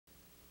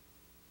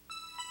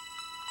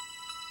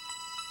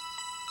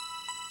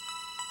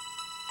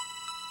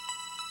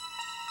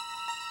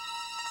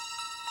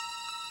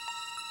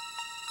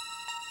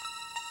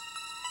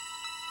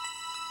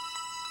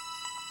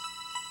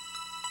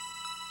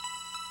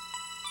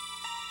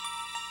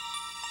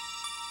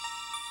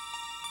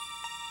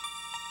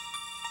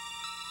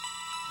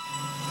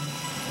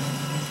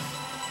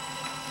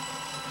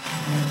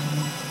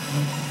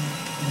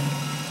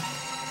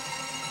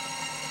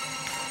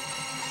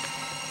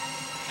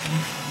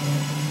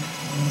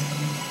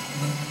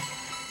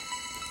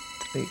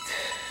Wait.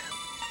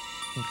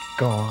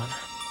 Gone.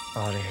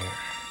 Out of here.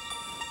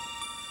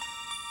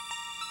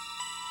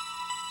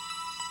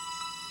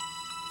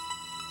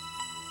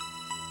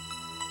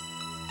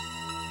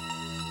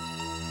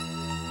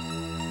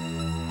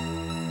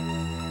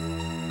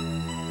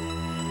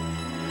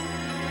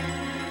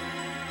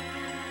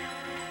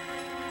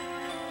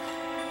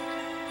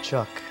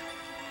 Chuck,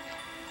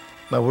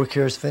 my work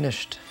here is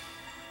finished.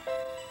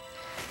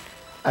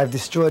 I've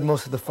destroyed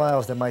most of the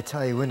files that might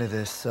tie you into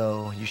this,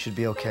 so you should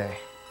be okay.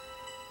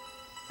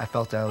 I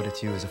felt I owed it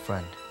to you as a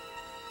friend.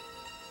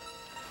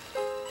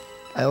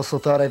 I also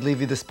thought I'd leave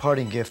you this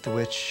parting gift,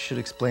 which should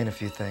explain a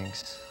few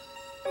things.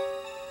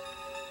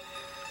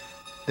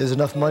 There's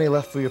enough money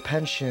left for your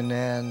pension,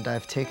 and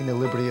I've taken the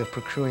liberty of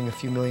procuring a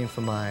few million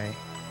for my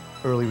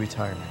early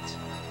retirement.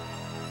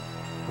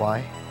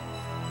 Why?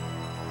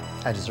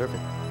 I deserve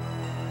it.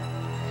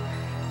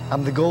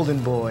 I'm the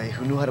golden boy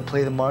who knew how to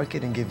play the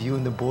market and give you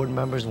and the board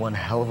members one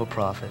hell of a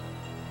profit.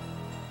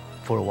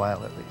 For a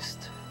while, at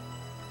least.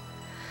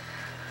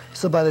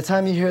 So by the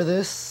time you hear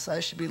this, I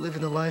should be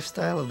living the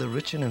lifestyle of the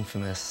rich and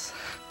infamous.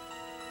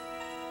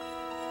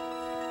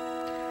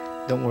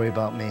 Don't worry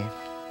about me.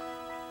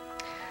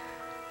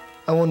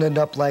 I won't end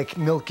up like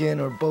Milken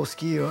or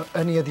Boski or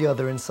any of the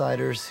other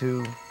insiders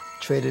who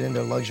traded in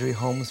their luxury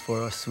homes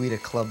for a suite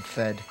of Club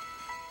Fed.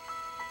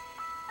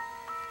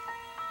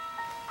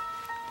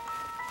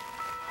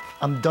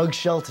 I'm Doug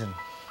Shelton,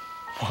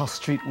 Wall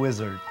Street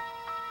wizard.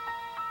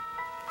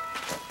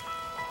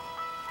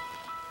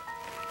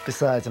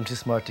 Besides, I'm too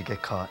smart to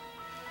get caught.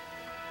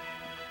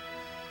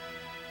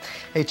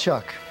 Hey,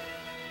 Chuck,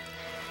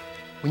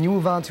 when you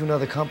move on to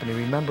another company,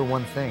 remember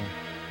one thing.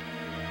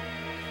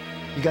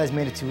 You guys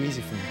made it too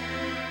easy for me.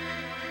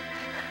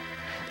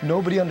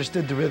 Nobody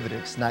understood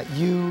derivatives. Not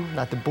you,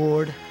 not the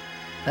board,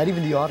 not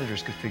even the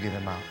auditors could figure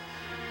them out.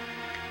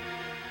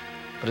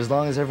 But as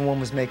long as everyone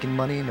was making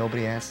money,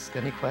 nobody asked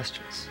any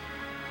questions.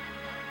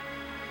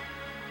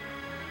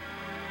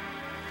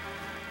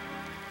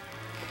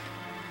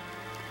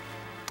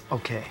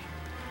 Okay.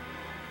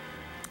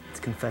 It's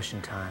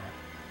confession time.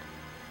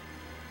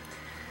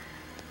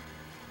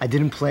 I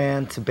didn't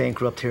plan to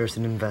bankrupt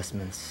Harrison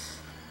Investments.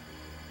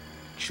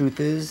 Truth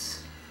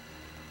is,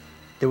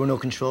 there were no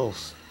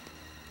controls.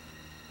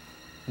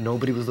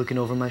 Nobody was looking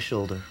over my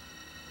shoulder.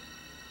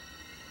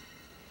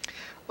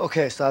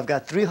 Okay, so I've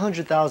got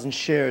 300,000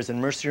 shares in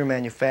Mercier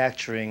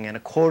Manufacturing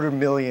and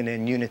 $250,000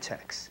 in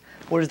Unitex.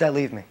 Where does that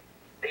leave me?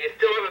 You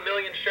still have 1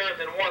 million shares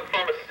in Warren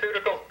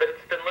Pharmaceuticals, but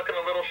it's been looking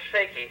a little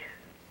shaky.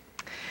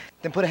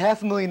 Then put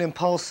 $500,000 in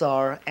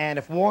Pulsar, and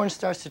if Warren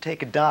starts to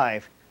take a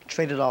dive,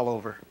 trade it all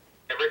over.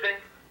 Everything?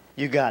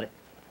 You got it.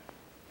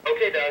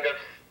 Okay, Doug, I've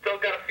still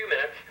got a few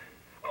minutes.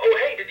 Oh,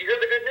 hey, did you hear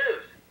the good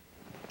news?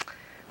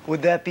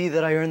 Would that be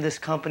that I earned this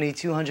company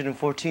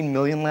 $214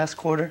 million last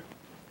quarter?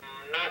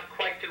 Not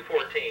quite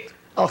 214.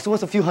 Oh, so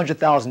what's a few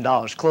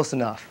 $100,000? Close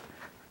enough.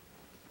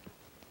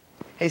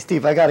 Hey,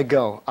 Steve, I gotta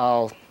go.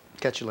 I'll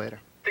catch you later.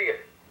 See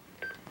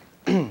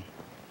ya.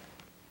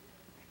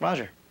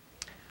 Roger.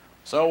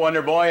 So,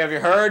 Wonder Boy, have you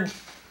heard?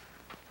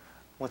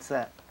 What's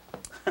that?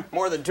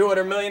 More than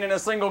 200 million in a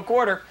single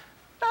quarter.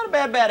 Not a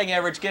bad batting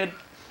average, kid.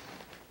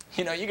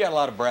 You know, you got a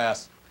lot of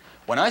brass.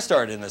 When I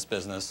started in this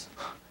business,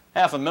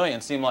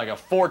 $500,000 seemed like a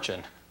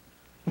fortune.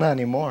 Not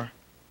anymore.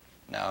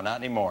 No, not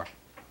anymore.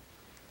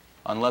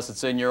 Unless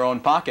it's in your own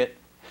pocket.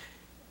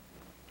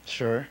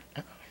 Sure.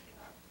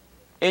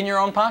 In your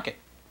own pocket.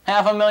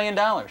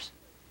 $500,000.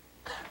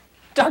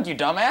 Doug, you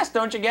dumbass,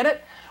 don't you get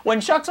it?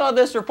 When Chuck saw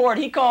this report,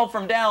 he called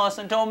from Dallas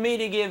and told me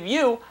to give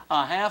you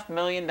a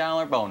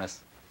 $500,000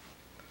 bonus.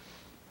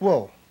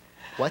 Whoa.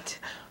 What?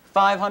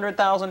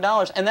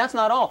 $500,000. And that's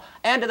not all.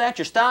 Add to that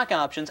your stock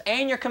options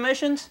and your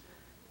commissions,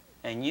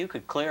 and you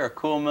could clear a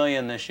cool $1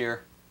 million this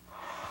year.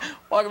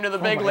 Welcome to the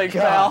big leagues,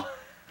 pal.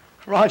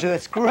 Roger,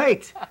 that's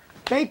great.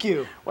 Thank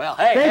you. Well,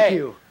 hey, Thank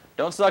you.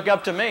 Don't suck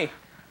up to me.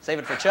 Save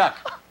it for Chuck.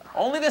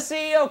 Only the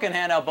CEO can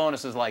hand out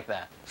bonuses like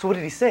that. So what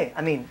did he say?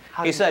 I mean,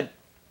 how He said,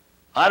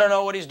 I don't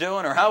know what he's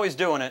doing or how he's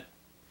doing it,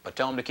 but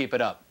tell him to keep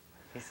it up.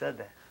 He said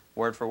that.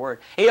 Word for word.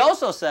 He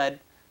also said,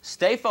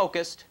 stay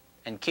focused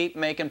and keep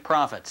making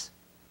profits.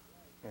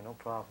 Yeah, no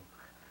problem.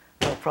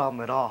 No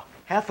problem at all.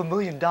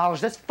 $500,000,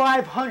 that's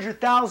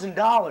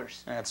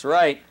 $500,000. That's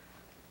right.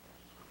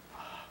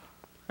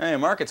 Hey,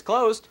 market's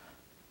closed.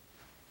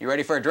 You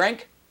ready for a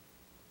drink?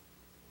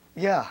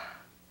 Yeah.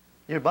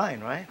 You're buying,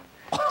 right?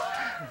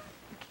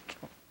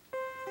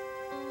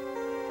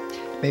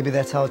 Maybe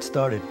that's how it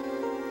started.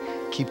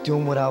 Keep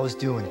doing what I was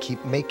doing.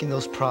 Keep making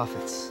those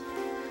profits.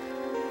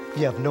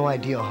 You have no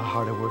idea how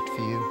hard I worked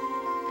for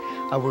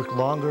you. I worked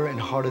longer and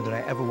harder than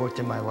I ever worked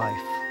in my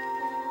life.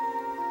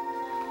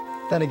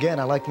 Then again,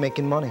 I liked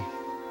making money.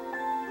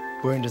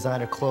 Wearing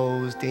designer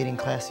clothes, dating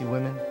classy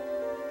women.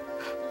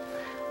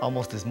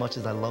 Almost as much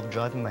as I love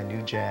driving my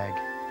new Jag.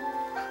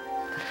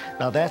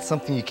 Now that's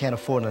something you can't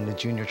afford on a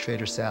junior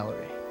trader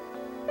salary.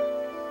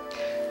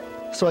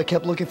 So I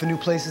kept looking for new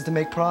places to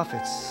make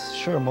profits.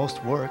 Sure,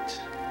 most worked.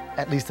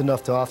 At least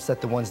enough to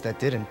offset the ones that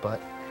didn't,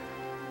 but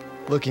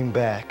looking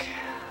back,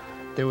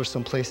 there were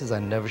some places I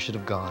never should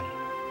have gone.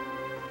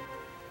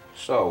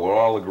 So, we're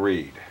all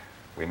agreed.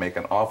 We make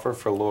an offer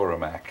for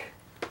Loramac.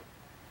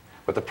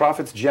 With the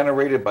profits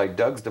generated by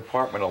Doug's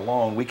department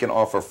alone, we can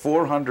offer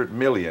 $400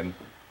 million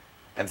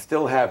and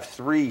still have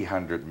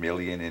 $300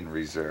 million in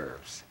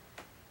reserves.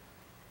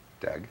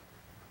 Doug?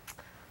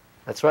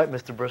 That's right,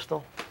 Mr.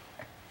 Bristol.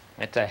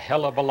 That's a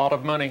hell of a lot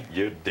of money.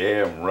 You're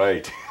damn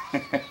right.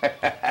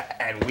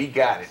 And we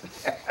got it.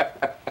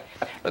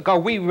 Look, are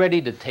we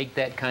ready to take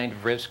that kind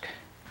of risk?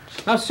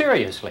 Now,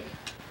 seriously,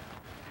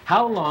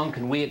 how long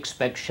can we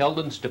expect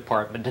Sheldon's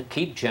department to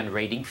keep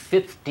generating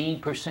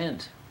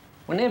 15%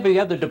 when every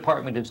other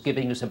department is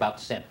giving us about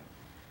 7%?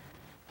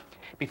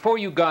 Before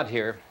you got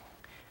here,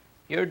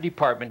 your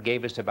department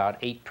gave us about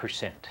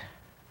 8%.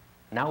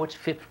 Now it's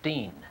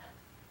 15%.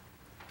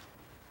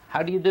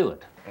 How do you do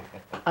it?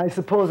 I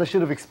suppose I should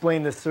have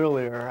explained this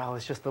earlier. I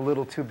was just a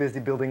little too busy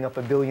building up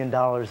 $1 billion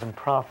in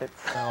profits,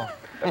 so.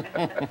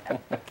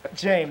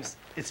 James,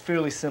 it's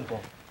fairly simple.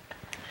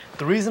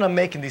 The reason I'm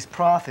making these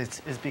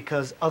profits is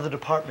because other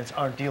departments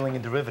aren't dealing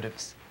in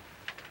derivatives.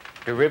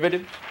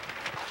 Derivatives?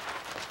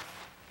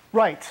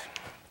 Right.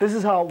 This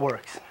is how it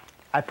works.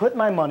 I put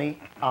my money,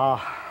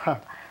 our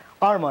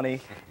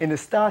money, into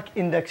stock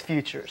index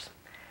futures.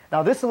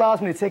 Now, this allows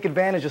me to take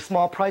advantage of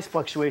small price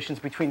fluctuations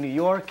between New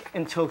York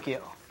and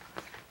Tokyo.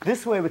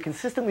 This way, we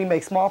consistently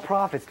make small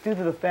profits due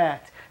to the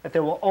fact that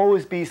there will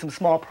always be some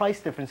small price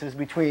differences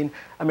between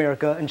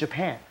America and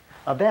Japan.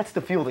 Now, that's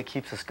the fuel that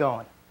keeps us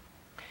going.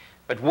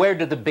 But where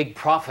do the big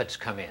profits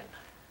come in?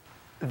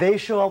 They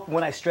show up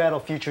when I straddle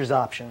futures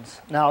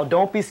options. Now,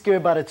 don't be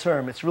scared by the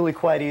term. It's really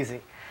quite easy.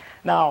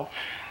 Now,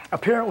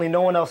 apparently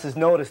no one else has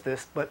noticed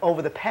this, but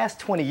over the past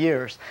 20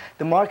 years,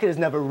 the market has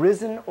never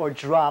risen or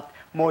dropped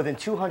more than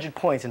 200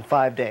 points in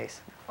 5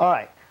 days. All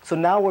right, so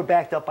now we're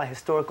backed up by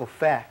historical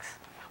facts.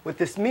 What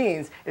this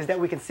means is that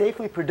we can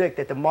safely predict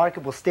that the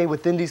market will stay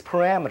within these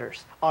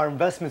parameters. Our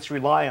investments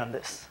rely on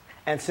this.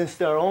 And since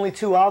there are only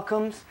 2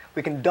 outcomes,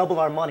 we can double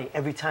our money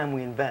every time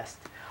we invest.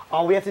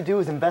 All we have to do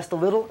is invest a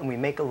little and we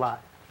make a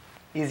lot.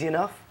 Easy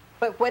enough?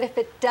 But what if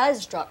it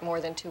does drop more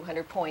than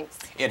 200 points?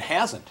 It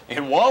hasn't.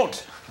 It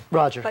won't.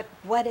 Roger. But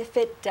what if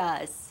it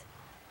does?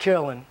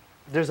 Carolyn,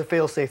 there's a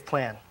fail-safe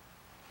plan.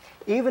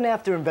 Even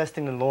after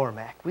investing in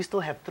Loramac, we still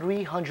have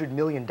 $300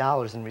 million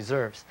in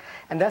reserves.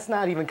 And that's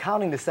not even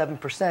counting the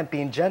 7%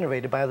 being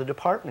generated by other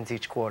departments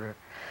each quarter.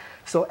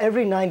 So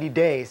every 90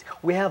 days,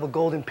 we have a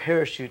golden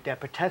parachute that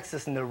protects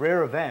us in the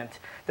rare event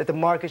that the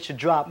market should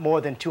drop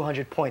more than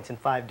 200 points in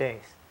 5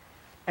 days.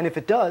 And if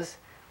it does,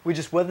 we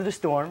just weather the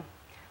storm,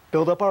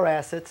 build up our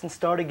assets, and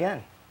start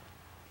again.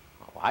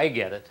 Oh, I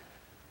get it.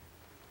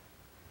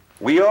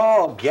 We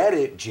all get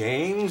it,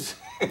 James.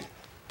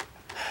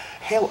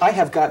 Hell, I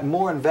have got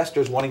more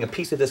investors wanting a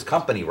piece of this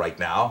company right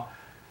now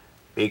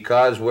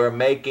because we're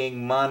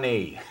making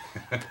money.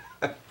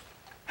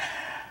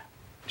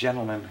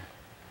 Gentlemen,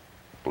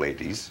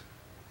 ladies,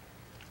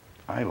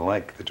 I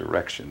like the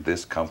direction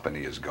this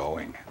company is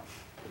going.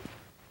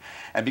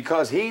 And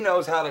because he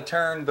knows how to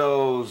turn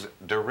those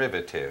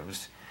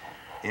derivatives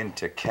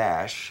into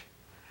cash,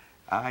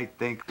 I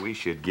think we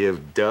should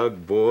give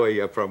Doug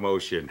Boy a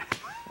promotion.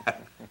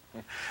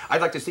 I'd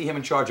like to see him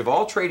in charge of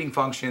all trading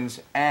functions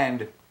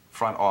and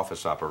front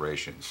office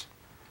operations.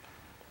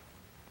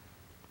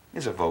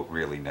 Is a vote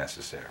really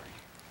necessary?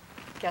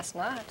 Guess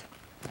not.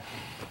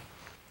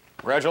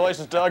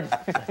 Congratulations, Doug.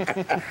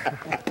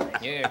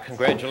 Yeah,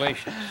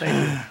 congratulations.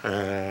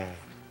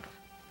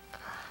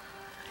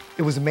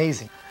 It was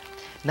amazing.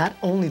 Not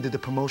only did the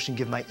promotion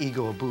give my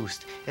ego a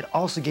boost, it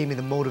also gave me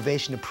the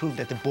motivation to prove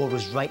that the board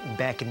was right in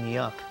backing me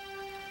up.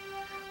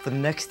 For the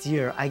next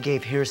year, I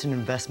gave Harrison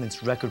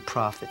Investments record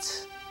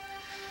profits.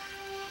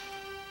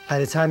 By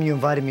the time you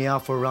invited me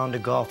out for a round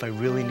of golf, I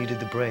really needed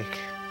the break.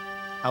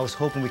 I was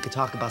hoping we could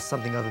talk about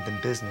something other than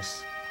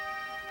business.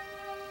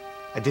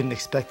 I didn't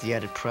expect the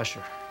added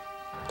pressure.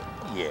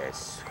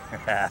 Yes.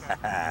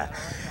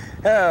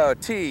 Oh,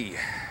 tea,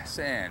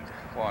 sand,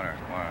 water.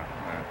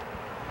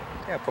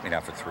 Yeah, put me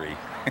down for 3.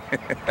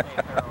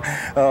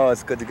 Oh,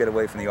 it's good to get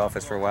away from the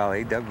office for a while,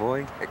 eh, Doug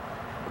boy? Hey,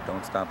 but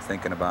don't stop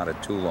thinking about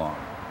it too long.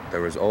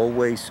 There is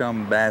always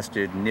some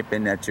bastard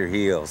nipping at your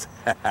heels.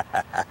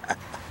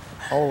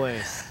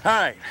 Always. All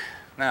right,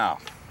 now,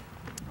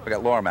 we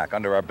got Loramac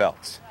under our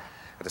belts.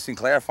 If the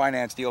Sinclair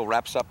finance deal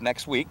wraps up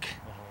next week,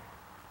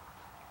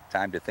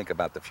 time to think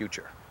about the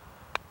future.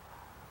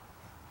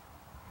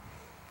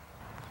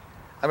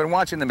 I've been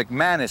watching the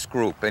McManus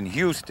Group in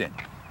Houston.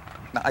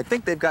 Now, I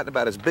think they've gotten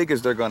about as big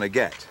as they're gonna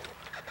get,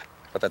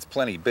 but that's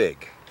plenty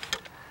big.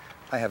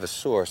 I have a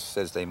source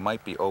says they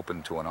might be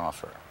open to an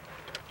offer.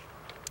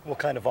 What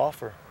kind of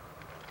offer?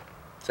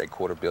 Say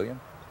 $250 million?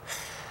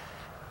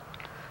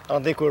 I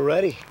don't think we're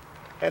ready.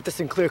 After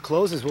Sinclair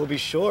closes, we'll be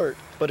short.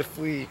 But if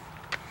we...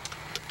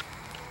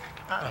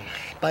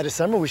 by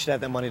December, we should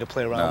have that money to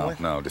play around with.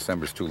 No,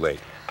 December's too late.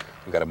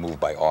 We gotta move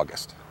by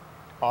August.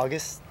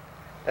 August?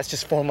 That's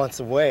just 4 months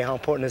away. How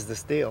important is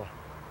this deal?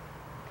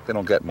 They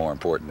don't get more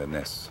important than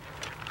this.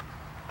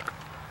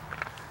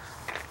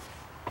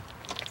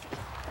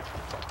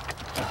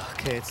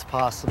 Okay, it's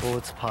possible,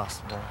 it's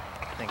possible.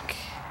 I think.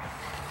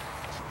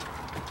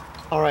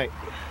 All right.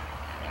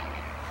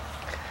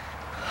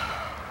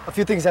 A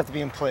few things have to be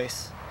in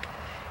place.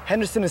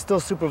 Henderson is still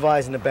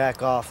supervising the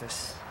back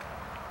office.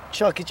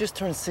 Chuck, he just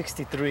turned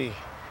 63.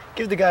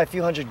 Give the guy a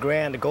few $100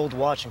 grand, a gold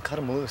watch, and cut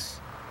him loose.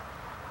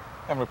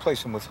 And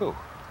replace him with who?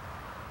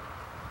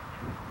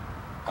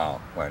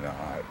 Oh, well, no,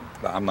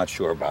 I'm not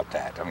sure about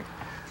that. I mean,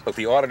 look,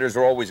 the auditors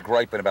are always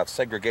griping about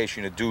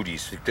segregation of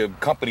duties, the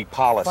company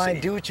policy. Fine,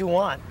 do what you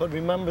want, but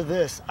remember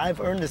this. I've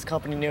earned this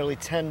company nearly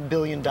 $10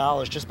 billion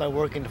just by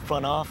working the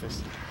front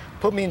office.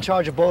 Put me in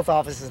charge of both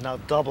offices, now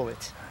double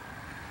it.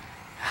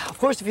 Of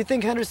course, if you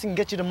think Henderson can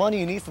get you the money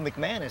you need from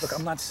McManus. Look,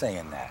 I'm not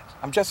saying that.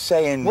 I'm just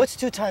saying... What's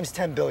 2 times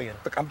 10 billion?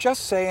 Look, I'm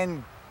just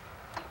saying...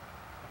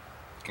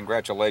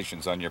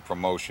 Congratulations on your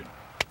promotion.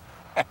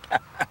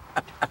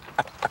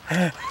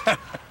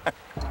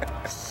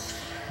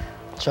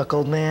 Chuck,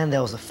 old man,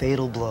 that was a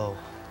fatal blow.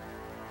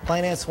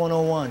 Finance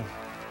 101.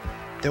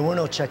 There were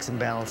no checks and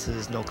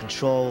balances, no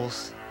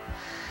controls.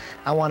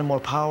 I wanted more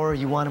power,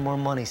 you wanted more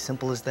money,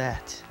 simple as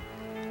that.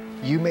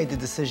 You made the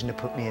decision to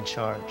put me in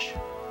charge.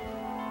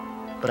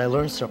 But I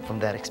learned something from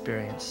that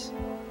experience.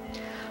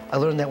 I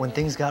learned that when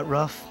things got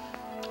rough,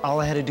 all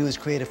I had to do was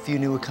create a few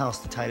new accounts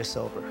to tide us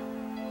over.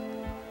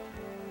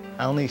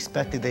 I only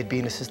expected they'd be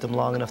in the system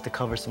long enough to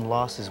cover some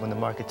losses when the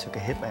market took a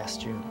hit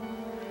last June.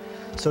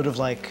 Sort of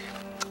like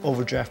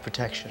overdraft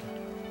protection.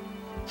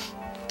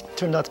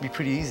 Turned out to be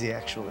pretty easy,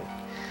 actually.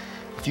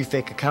 A few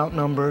fake account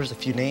numbers, a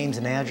few names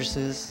and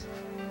addresses,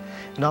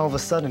 and all of a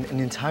sudden,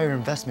 an entire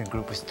investment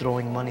group was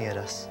throwing money at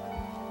us.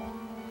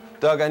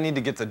 Doug, I need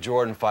to get the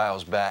Jordan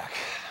files back.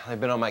 They've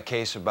been on my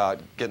case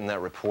about getting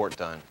that report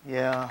done.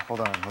 Yeah,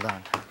 hold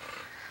on.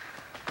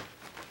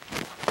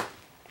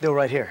 They were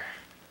right here.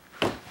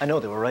 I know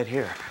they were right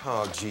here.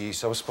 Oh,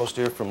 geez, I was supposed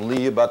to hear from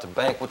Lee about the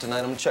banquet tonight.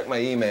 I'm gonna check my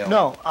email.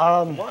 No,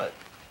 What?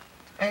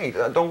 Hey,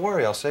 don't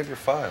worry, I'll save your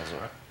files, all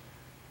right?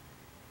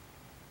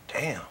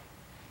 Damn.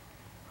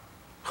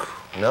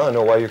 Now I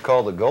know why you're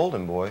called the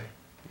Golden Boy.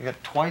 You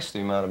got twice the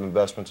amount of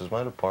investments as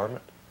my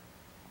department.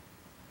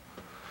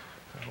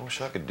 I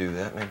wish I could do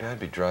that. Maybe I'd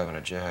be driving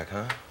a Jag,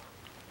 huh?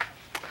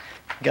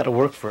 You gotta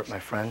work for it, my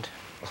friend.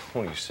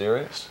 Oh, you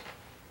serious?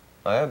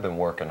 I have been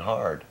working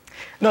hard.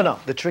 No,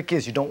 the trick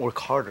is you don't work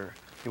harder,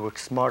 you work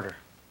smarter.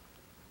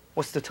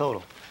 What's the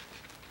total?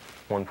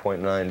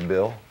 1.9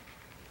 bill.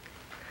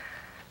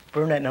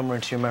 Burn that number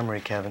into your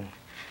memory, Kevin.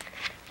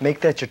 Make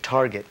that your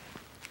target.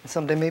 And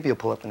someday maybe you'll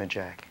pull up in a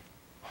Jag.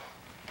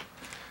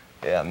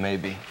 Yeah,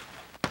 maybe.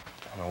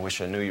 I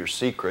wish I knew your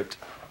secret.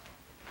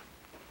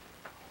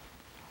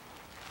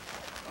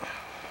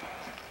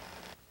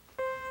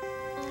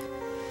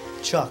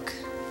 Chuck,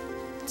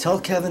 tell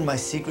Kevin my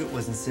secret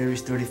was in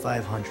Series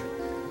 3500.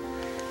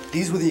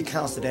 These were the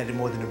accounts that added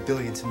more than $1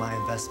 billion to my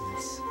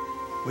investments,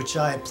 which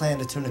I had planned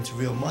to turn into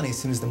real money as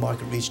soon as the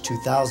market reached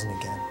 2,000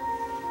 again.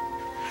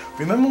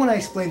 Remember when I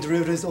explained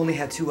derivatives only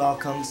had 2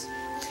 outcomes?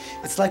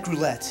 It's like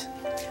roulette.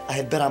 I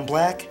had bet on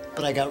black,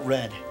 but I got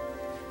red.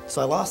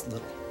 So I lost a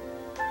little.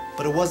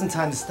 But it wasn't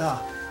time to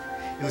stop.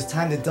 It was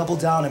time to double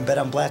down and bet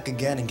on black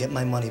again and get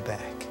my money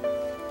back.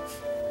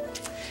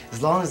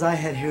 As long as I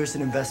had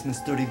Harrison Investments'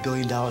 $30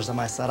 billion on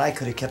my side, I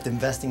could have kept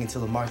investing until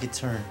the market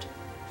turned.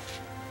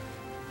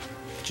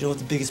 But you know what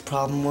the biggest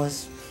problem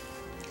was?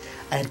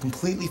 I had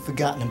completely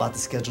forgotten about the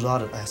scheduled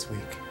audit last week.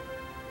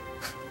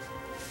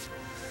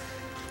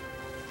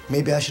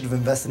 Maybe I should have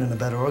invested in a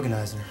better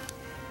organizer.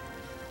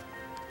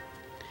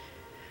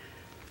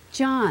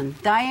 John,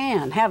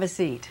 Diane, have a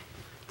seat.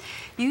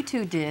 You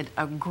two did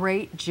a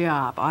great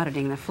job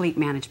auditing the fleet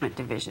management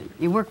division.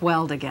 You work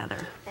well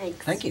together.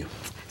 Thanks. Thank you.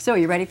 So,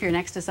 you ready for your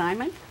next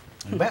assignment?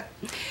 You bet.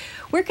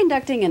 We're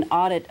conducting an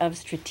audit of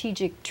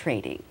strategic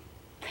trading.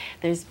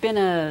 There's been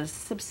a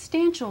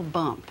substantial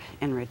bump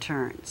in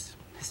returns.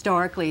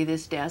 Historically,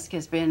 this desk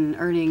has been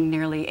earning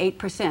nearly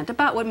 8%,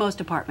 about what most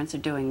departments are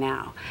doing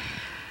now.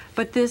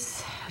 But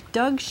this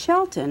Doug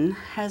Shelton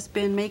has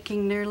been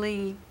making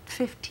nearly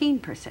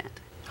 15%.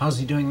 How's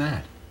he doing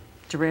that?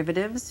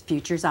 Derivatives,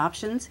 futures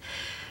options.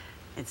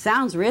 It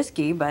sounds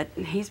risky, but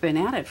he's been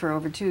at it for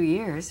over 2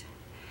 years.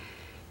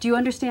 Do you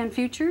understand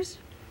futures?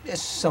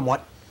 Yes,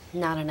 somewhat.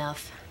 Not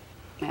enough.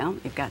 Well,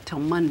 you've got till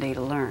Monday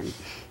to learn.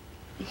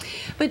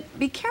 But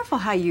be careful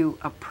how you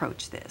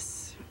approach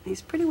this.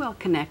 He's pretty well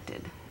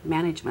connected.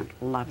 Management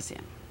loves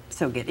him.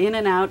 So get in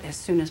and out as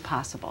soon as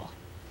possible.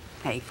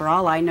 Hey, for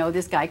all I know,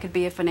 this guy could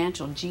be a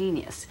financial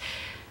genius.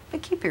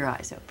 But keep your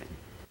eyes open.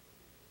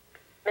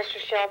 Mr.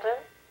 Shelton,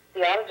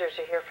 the auditors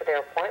are here for their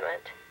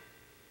appointment.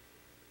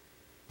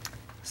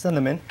 Send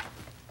them in.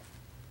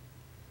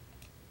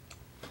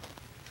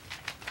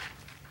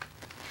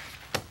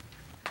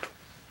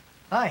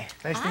 Hi,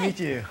 nice to Hi. meet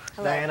you.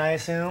 Hello. Diane, I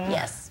assume?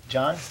 Yes.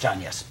 John? John,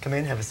 yes. Come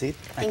in, have a seat.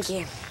 Thank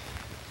you.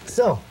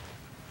 So,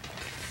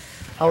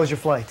 how was your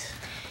flight?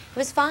 It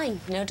was fine.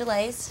 No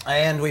delays.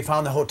 And we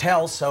found the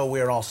hotel, so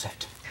we're all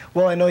set.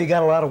 Well, I know you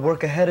got a lot of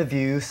work ahead of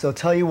you, so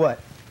tell you what.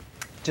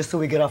 Just so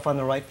we get off on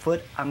the right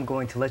foot, I'm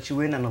going to let you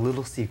in on a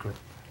little secret.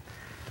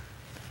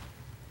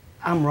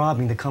 I'm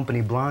robbing the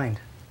company blind.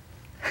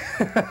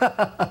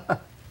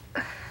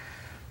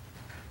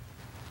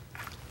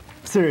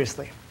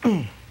 Seriously,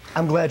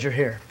 I'm glad you're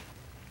here.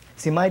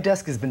 See, my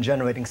desk has been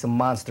generating some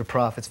monster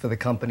profits for the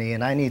company,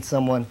 and I need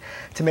someone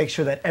to make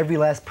sure that every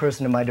last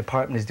person in my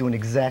department is doing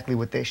exactly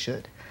what they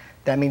should.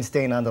 That means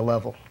staying on the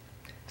level.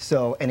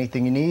 So,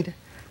 anything you need,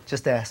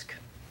 just ask.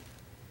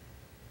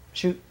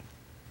 Shoot.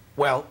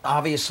 Well,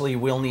 obviously,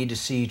 we'll need to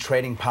see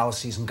trading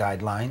policies and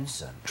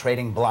guidelines,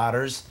 trading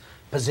blotters,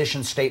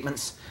 position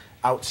statements,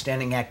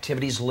 outstanding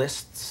activities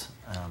lists.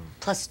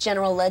 Plus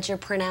general ledger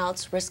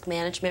printouts, risk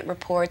management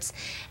reports,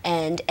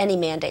 and any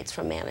mandates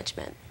from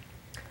management.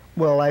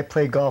 Well, I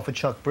play golf with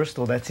Chuck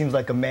Bristol. That seems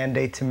like a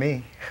mandate to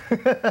me.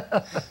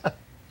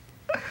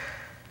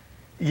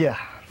 Yeah,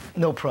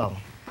 no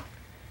problem.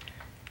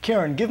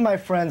 Karen, give my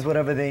friends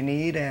whatever they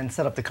need and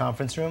set up the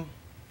conference room.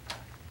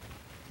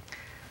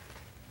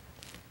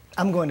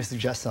 I'm going to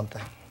suggest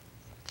something.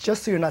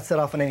 Just so you're not set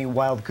off on any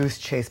wild goose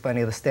chase by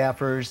any of the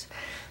staffers,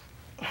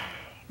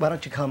 why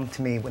don't you come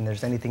to me when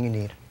there's anything you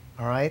need,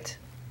 all right?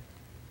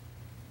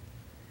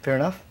 Fair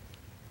enough?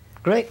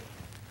 Great.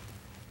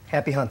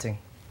 Happy hunting.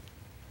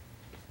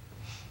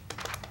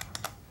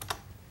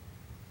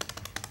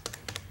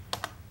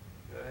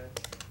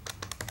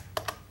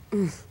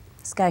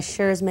 This guy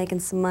sure is making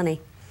some money.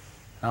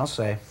 I'll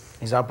say.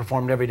 He's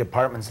outperformed every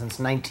department since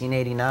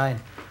 1989.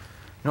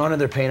 No wonder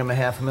they're paying him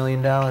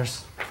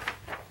 $500,000.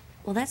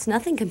 Well, that's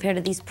nothing compared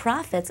to these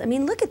profits. I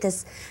mean, look at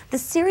this. The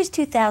Series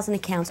 2000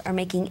 accounts are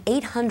making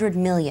 $800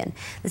 million.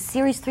 The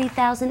Series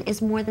 3000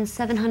 is more than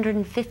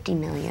 $750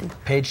 million.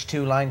 Page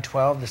 2, line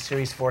 12, the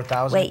Series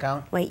 4000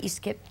 account. Wait, you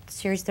skipped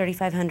Series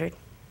 3500.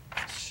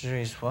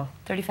 Series what?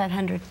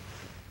 3500.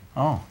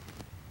 Oh.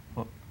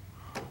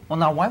 Well,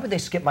 now, why would they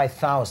skip by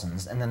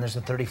thousands and then there's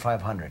a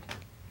 3500?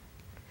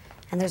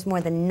 And there's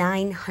more than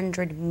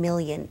 $900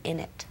 million in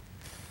it.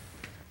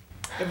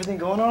 Everything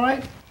going all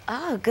right?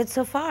 Oh, good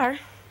so far.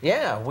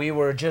 Yeah, we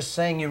were just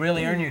saying you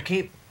really earn your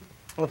keep.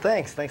 Well,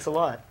 thanks. Thanks a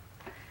lot.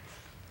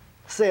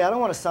 Say, I don't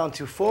want to sound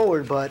too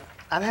forward, but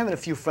I'm having a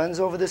few friends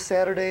over this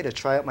Saturday to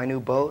try out my new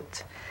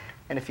boat.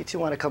 And if you two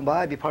want to come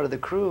by, be part of the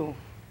crew.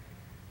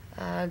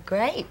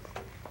 Great.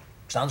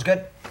 Sounds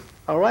good.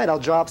 All right, I'll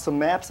drop some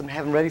maps and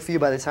have them ready for you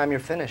by the time you're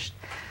finished.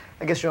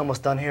 I guess you're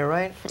almost done here,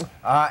 right?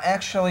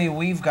 Actually,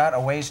 we've got a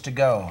ways to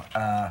go.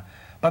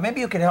 But maybe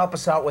you could help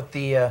us out with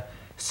the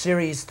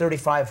Series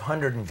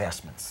 3500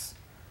 investments.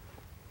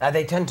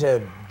 They tend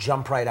to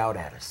jump right out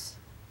at us.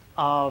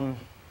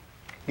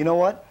 You know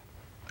what?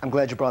 I'm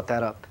glad you brought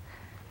that up.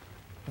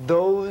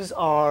 Those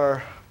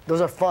are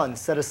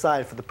funds set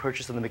aside for the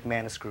purchase of the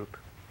McManus Group.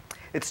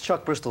 It's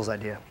Chuck Bristol's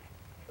idea.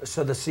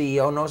 So the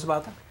CEO knows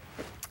about them?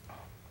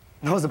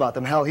 Knows about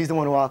them. Hell, he's the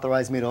one who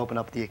authorized me to open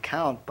up the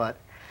account, but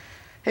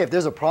hey, if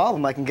there's a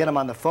problem, I can get him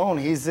on the phone.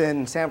 He's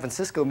in San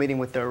Francisco meeting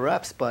with their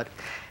reps, but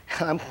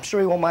I'm sure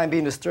he won't mind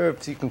being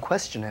disturbed so you can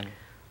question him.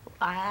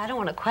 I don't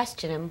want to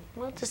question him.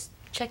 We'll just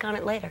check on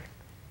it later.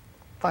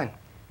 Fine.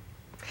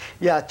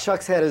 Yeah,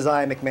 Chuck's had his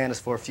eye on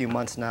McManus for a few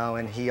months now,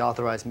 and he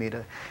authorized me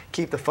to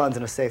keep the funds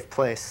in a safe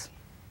place.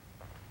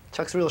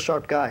 Chuck's a real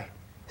sharp guy.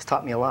 He's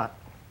taught me a lot.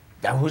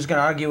 Now, who's going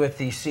to argue with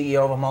the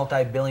CEO of a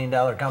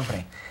multi-billion-dollar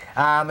company?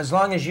 As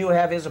long as you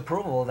have his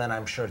approval, then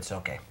I'm sure it's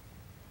okay.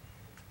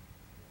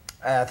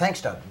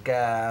 Thanks, Doug.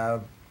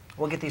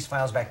 We'll get these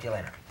files back to you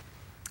later.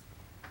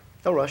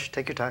 No rush.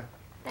 Take your time.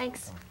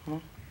 Thanks.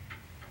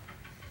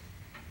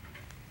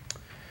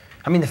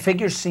 I mean, the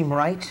figures seem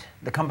right.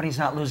 The company's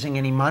not losing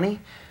any money.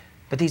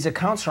 But these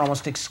accounts are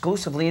almost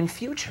exclusively in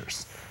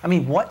futures. I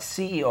mean, what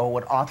CEO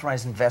would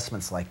authorize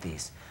investments like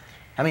these?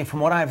 I mean, from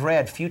what I've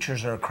read,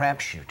 futures are a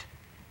crapshoot.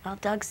 Well,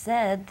 Doug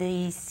said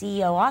the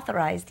CEO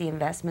authorized the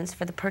investments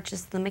for the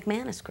purchase of the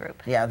McManus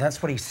Group. Yeah,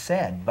 that's what he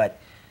said, but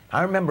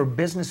I remember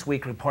Business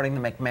Week reporting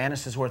the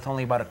McManus is worth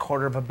only about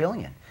 $250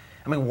 million.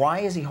 I mean, why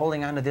is he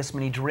holding on to this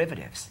many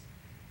derivatives?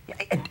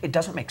 It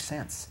doesn't make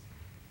sense.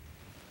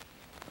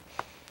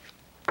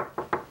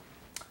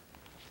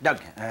 Doug,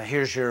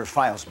 here's your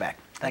files back.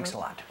 Thanks a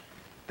lot.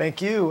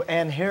 Thank you,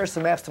 and here are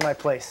some maps to my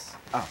place.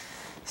 Oh.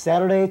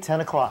 Saturday, 10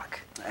 o'clock.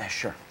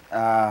 Sure.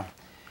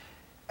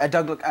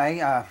 Doug, look,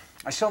 I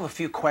still have a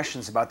few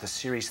questions about the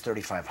Series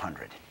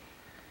 3500.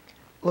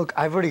 Look,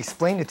 I've already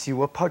explained it to you.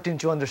 What part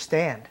didn't you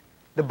understand?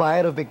 The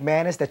buyout of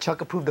McManus, that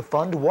Chuck approved the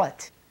fund,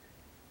 what?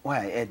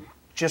 Well, it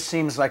just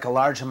seems like a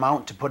large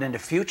amount to put into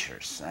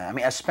futures. I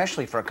mean,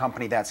 especially for a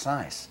company that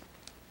size.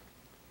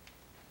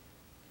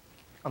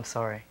 I'm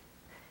sorry.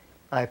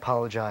 I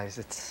apologize.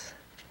 It's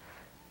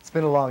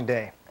been a long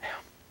day.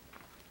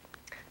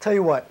 Tell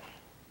you what,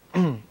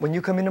 when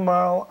you come in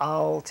tomorrow,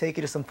 I'll take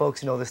you to some folks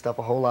who know this stuff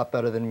a whole lot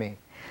better than me.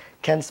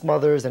 Ken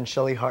Smothers and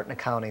Shelley Hart in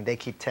accounting. They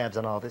keep tabs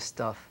on all this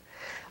stuff.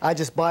 I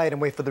just buy it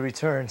and wait for the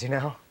returns, you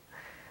know?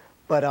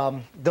 But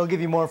they'll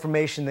give you more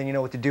information than you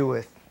know what to do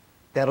with.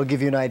 That'll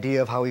give you an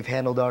idea of how we've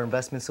handled our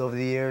investments over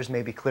the years,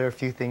 maybe clear a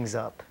few things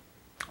up.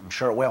 I'm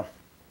sure it will.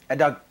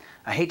 Doug,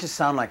 I hate to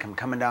sound like I'm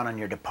coming down on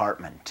your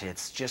department.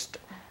 It's just,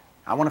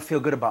 I want to feel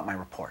good about my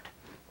report.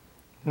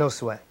 No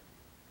sweat.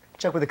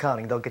 Check with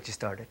accounting. They'll get you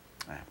started.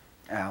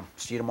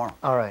 See you tomorrow.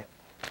 All right.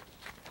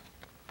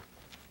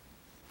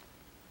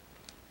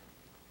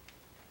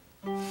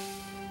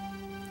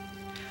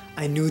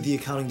 I knew the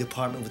accounting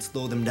department would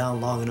slow them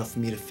down long enough for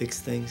me to fix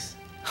things.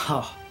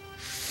 Oh,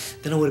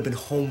 then I would have been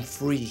home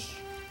free.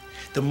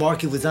 The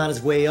market was on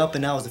its way up,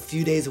 and I was a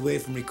few days away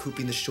from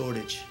recouping the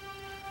shortage.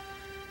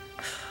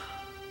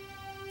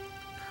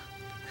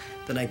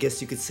 Then I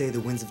guess you could say the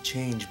winds of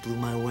change blew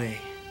my way.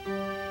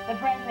 The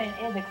president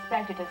is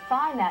expected to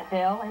sign that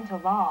bill into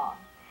law.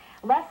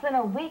 Less than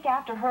a week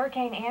after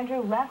Hurricane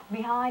Andrew left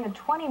behind a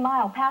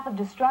 20-mile path of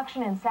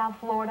destruction in South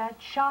Florida,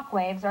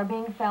 shockwaves are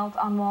being felt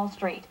on Wall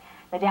Street.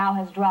 The Dow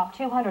has dropped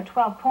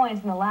 212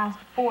 points in the last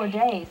 4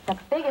 days, the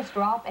biggest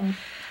drop in...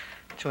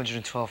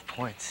 212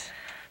 points.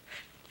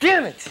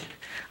 Damn it!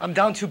 I'm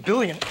down $2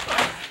 billion.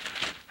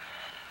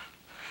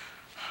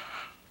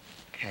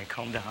 Okay,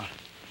 calm down.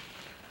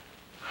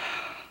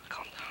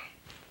 Calm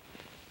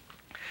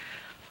down.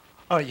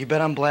 All right, you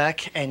bet on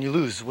black and you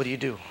lose. What do you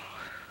do?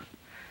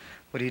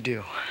 What do you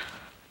do?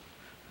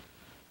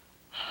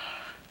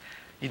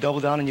 You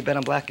double down and you bet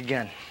on black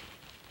again.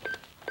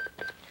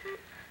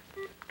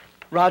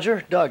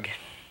 Roger, Doug.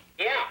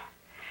 Yeah.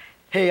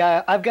 Hey,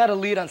 I've got a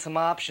lead on some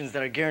options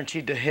that are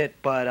guaranteed to hit,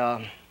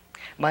 but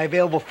my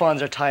available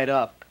funds are tied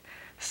up.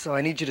 So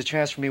I need you to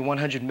transfer me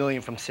 $100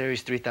 million from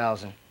Series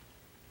 3000.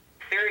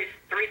 Series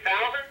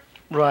 3000?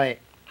 Right.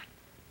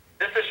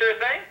 This a sure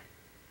thing?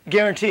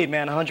 Guaranteed,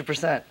 man,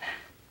 100%.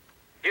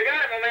 You got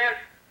it, my man.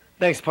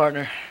 Thanks,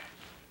 partner.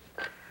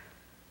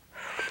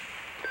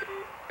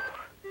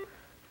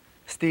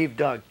 Steve,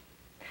 Doug.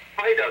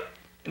 Hey, Doug.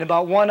 In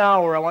about 1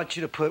 hour, I want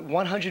you to put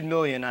 $100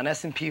 million on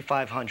S&P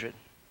 500.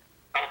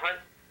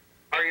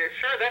 Are you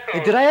sure that's all?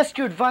 Hey, did I ask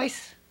your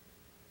advice?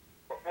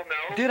 Well,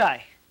 no. Did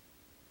I?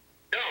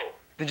 No.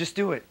 Then just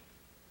do it.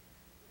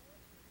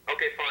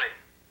 Okay, fine.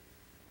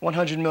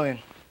 100 million.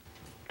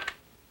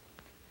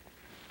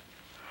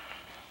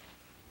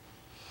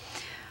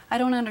 I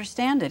don't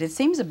understand it. It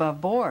seems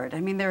above board.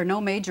 I mean, there are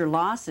no major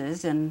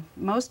losses, and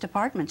most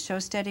departments show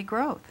steady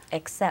growth.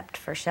 Except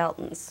for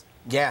Shelton's.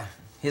 Yeah,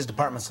 his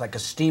department's like a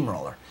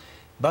steamroller.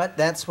 But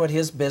that's what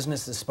his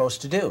business is supposed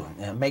to do,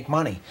 make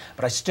money.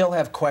 But I still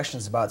have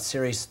questions about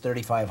Series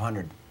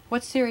 3500.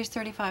 What's Series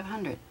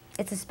 3500?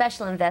 It's a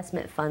special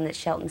investment fund that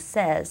Shelton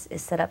says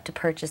is set up to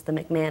purchase the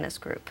McManus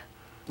Group.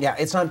 Yeah,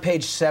 it's on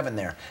page 7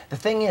 there. The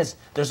thing is,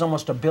 there's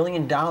almost $1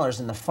 billion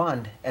in the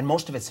fund, and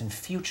most of it's in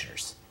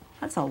futures.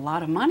 That's a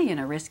lot of money in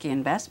a risky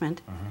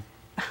investment.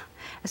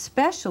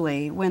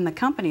 Especially when the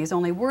company is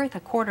only worth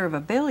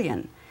 $250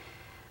 million.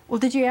 Well,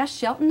 did you ask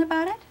Shelton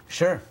about it?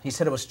 Sure. He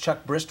said it was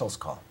Chuck Bristol's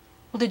call.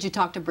 Well, did you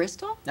talk to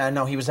Bristol?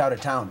 No, he was out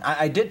of town.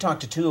 I did talk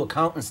to 2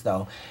 accountants,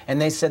 though,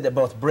 and they said that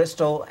both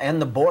Bristol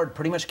and the board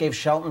pretty much gave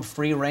Shelton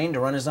free rein to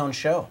run his own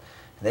show.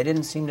 They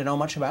didn't seem to know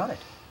much about it.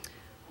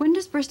 When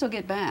does Bristol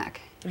get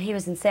back? He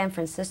was in San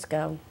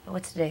Francisco.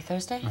 What's today,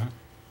 Thursday? I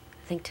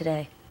think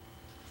today.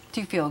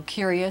 Do you feel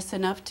curious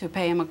enough to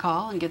pay him a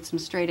call and get some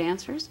straight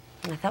answers?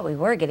 I thought we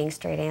were getting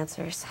straight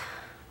answers.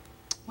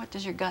 What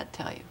does your gut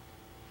tell you?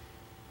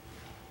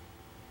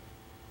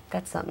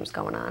 That something's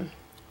going on.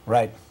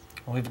 Right.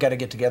 Well, we've got to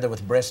get together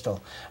with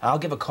Bristol. I'll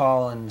give a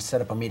call and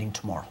set up a meeting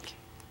tomorrow.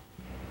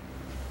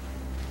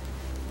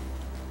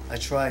 I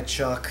tried,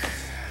 Chuck.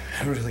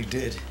 I really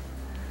did.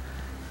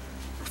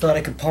 Thought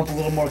I could pump a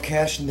little more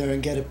cash in there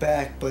and get it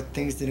back, but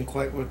things didn't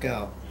quite work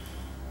out.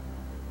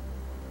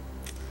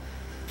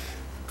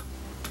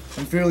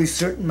 I'm fairly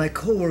certain my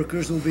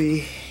coworkers will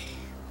be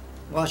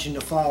watching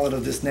the fallout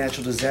of this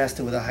natural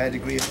disaster with a high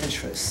degree of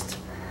interest.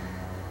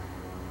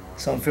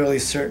 So I'm fairly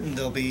certain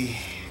they'll be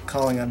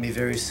calling on me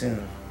very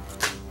soon.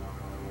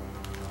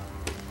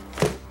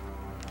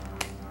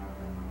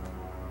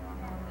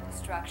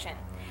 Destruction.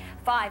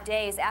 5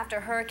 days after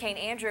Hurricane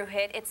Andrew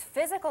hit, its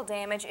physical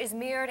damage is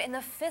mirrored in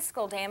the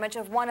fiscal damage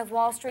of one of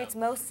Wall Street's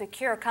most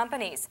secure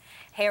companies.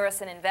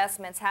 Harrison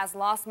Investments has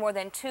lost more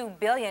than $2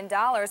 billion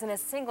in a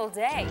single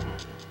day.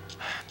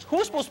 Who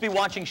was supposed to be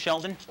watching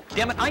Sheldon?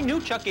 Damn it, I knew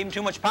Chuck gave him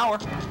too much power.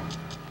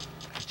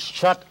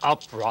 Shut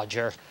up,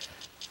 Roger.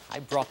 I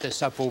brought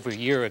this up over a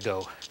year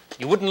ago.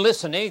 You wouldn't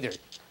listen either.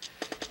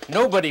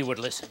 Nobody would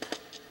listen.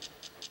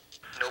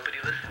 Nobody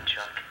listened,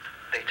 Chuck.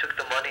 They took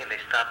the money and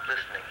they stopped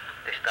listening.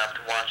 They stopped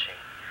watching.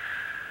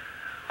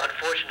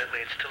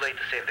 Unfortunately, it's too late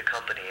to save the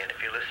company, and if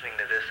you're listening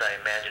to this, I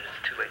imagine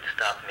it's too late to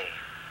stop me.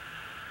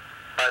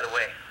 By the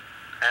way,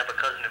 I have a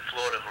cousin in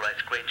Florida who writes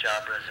great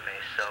job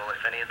resumes, so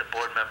if any of the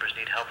board members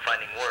need help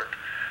finding work,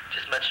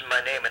 just mention my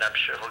name and I'm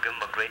sure he'll give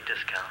them a great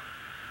discount.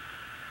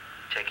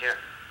 Take care.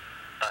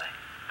 Bye.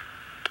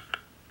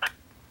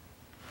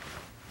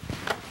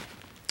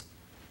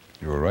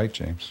 You were right,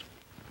 James.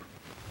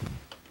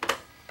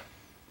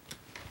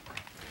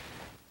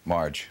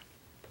 Marge,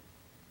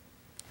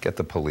 get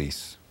the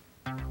police.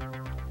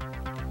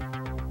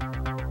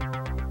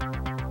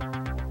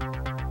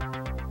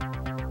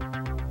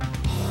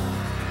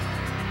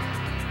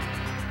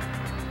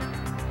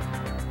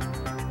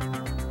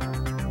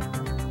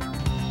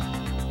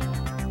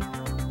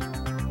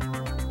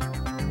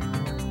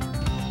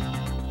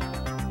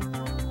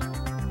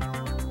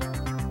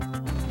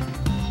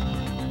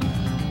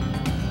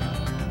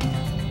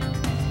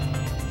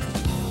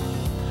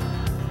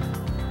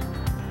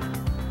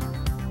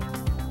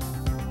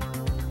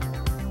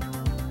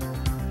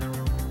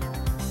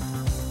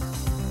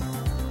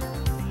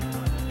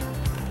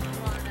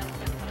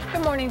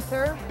 Good morning,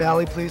 sir.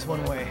 Bally, please,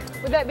 one way.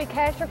 Would that be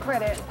cash or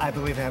credit? I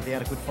believe I have the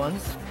adequate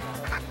funds.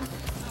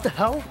 What the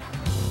hell?